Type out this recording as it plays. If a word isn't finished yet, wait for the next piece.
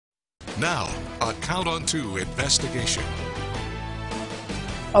Now, a Count on Two investigation.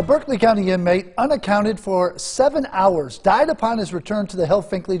 A Berkeley County inmate, unaccounted for 7 hours, died upon his return to the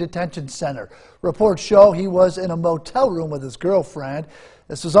Finklea Detention Center. Reports show he was in a motel room with his girlfriend.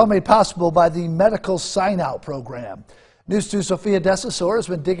 This was all made possible by the medical sign-out program. News 2's Sophia Desasor has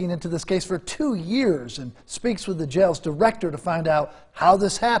been digging into this case for 2 years and speaks with the jail's director to find out how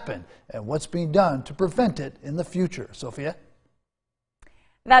this happened and what's being done to prevent it in the future. Sophia?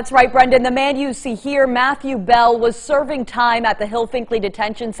 That's right, Brendan. The man you see here, Matthew Bell, was serving time at the Finklea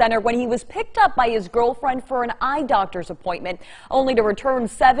Detention Center when he was picked up by his girlfriend for an eye doctor's appointment, only to return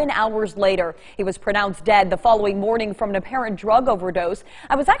 7 hours later. He was pronounced dead the following morning from an apparent drug overdose.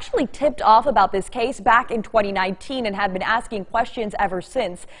 I was actually tipped off about this case back in 2019 and have been asking questions ever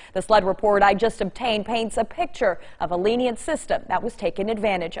since. The SLED report I just obtained paints a picture of a lenient system that was taken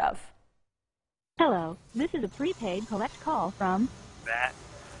advantage of. Hello, this is a prepaid collect call from Matt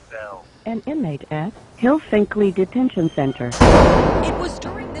Bell, an inmate at Finklea Detention Center. It was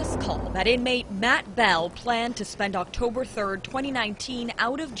during this call that inmate Matt Bell planned to spend October 3rd, 2019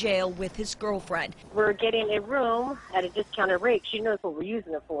 out of jail with his girlfriend. We're getting a room at a discounted rate. She knows what we're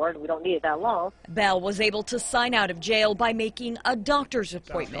using it for, and we don't need it that long. Bell was able to sign out of jail by making a doctor's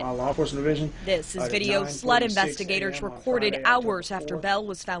appointment. Law Enforcement Division. This is video SLED investigators recorded hours after Bell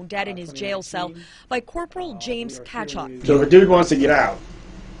was found dead in his jail cell by Corporal James Catchot. So if a dude wants to get out,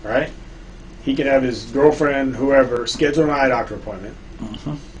 right, he can have his girlfriend, whoever, schedule an eye doctor appointment,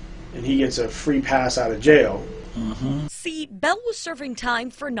 and he gets a free pass out of jail. See, Bell was serving time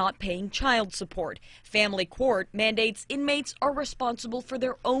for not paying child support. Family court mandates inmates are responsible for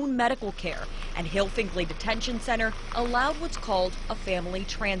their own medical care, and Finklea Detention Center allowed what's called a family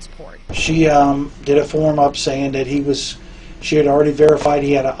transport. She did a form up saying that she had already verified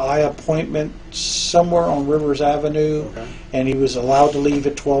he had an eye appointment somewhere on Rivers Avenue, and he was allowed to leave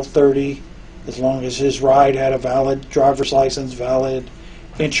at 12:30 as long as his ride had a valid driver's license, valid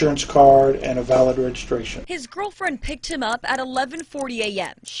insurance card, and a valid registration. His girlfriend picked him up at 11:40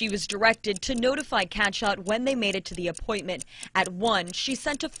 a.m. She was directed to notify Catchot when they made it to the appointment. At 1, she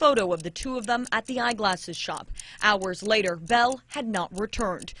sent a photo of the two of them at the eyeglasses shop. Hours later, Bell had not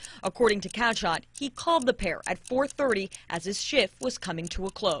returned. According to Catchot, he called the pair at 4:30 as his shift was coming to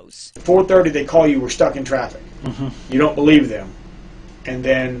a close. 4:30 they call you, we're stuck in traffic. You don't believe them. And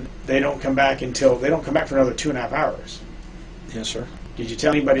then they don't come back for another 2.5 hours. Yes, sir. Did you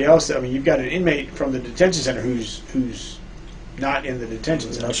tell anybody else? I mean, you've got an inmate from the detention center who's not in the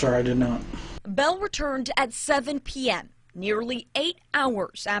detention center. No, sir, I did not. Bell returned at 7 p.m., nearly 8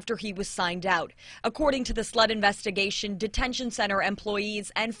 hours after he was signed out. According to the SLED investigation, detention center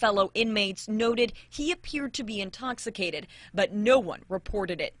employees and fellow inmates noted he appeared to be intoxicated, but no one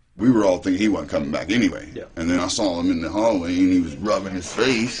reported it. We were all thinking he wasn't coming back anyway. Yeah. And then I saw him in the hallway and he was rubbing his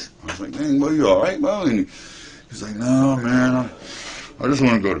face. I was like, dang, boy, you all right, bro? And he's like, no, man, I just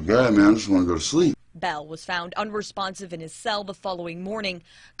want to go to bed, man. I just want to go to sleep. Bell was found unresponsive in his cell the following morning.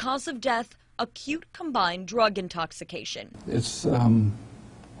 Cause of death, acute combined drug intoxication. It's about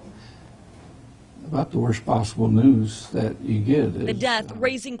the worst possible news that you get. The death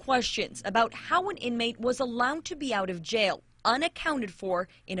raising questions about how an inmate was allowed to be out of jail, unaccounted for,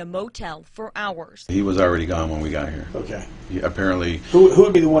 in a motel for hours. He was already gone when we got here. Okay. Apparently. Who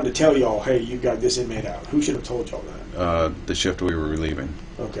would be the one to tell y'all, hey, you got this inmate out? Who should have told y'all that? The shift we were relieving.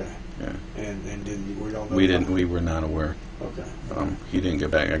 Okay. Yeah. And didn't we all know? We didn't. We were not aware. Okay. He didn't get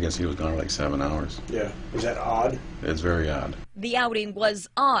back. I guess he was gone for like 7 hours. Yeah. Is that odd? It's very odd. The outing was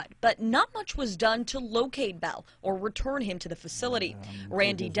odd, but not much was done to locate Bell or return him to the facility.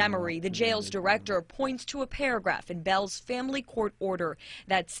 Randy Demery, the jail's director, points to a paragraph in Bell's family court order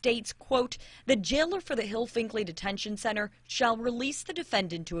that states, quote, the jailer for the Finklea Detention Center shall release the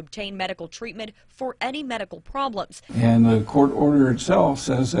defendant to obtain medical treatment for any medical problems. And the court order itself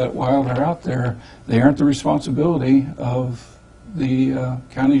says that while they're out there, they aren't the responsibility of the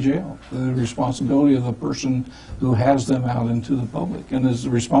county jail. The responsibility of the person who has them out into the public, and the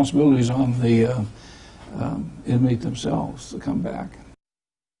responsibilities on the inmate themselves to come back.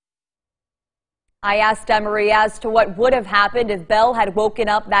 I asked Demery as to what would have happened if Bell had woken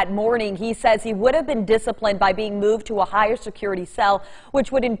up that morning. He says he would have been disciplined by being moved to a higher security cell,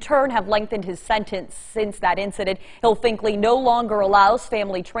 which would in turn have lengthened his sentence. Since that incident, Finklea no longer allows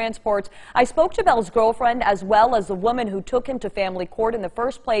family transports. I spoke to Bell's girlfriend as well as the woman who took him to family court in the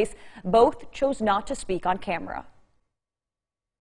first place. Both chose not to speak on camera.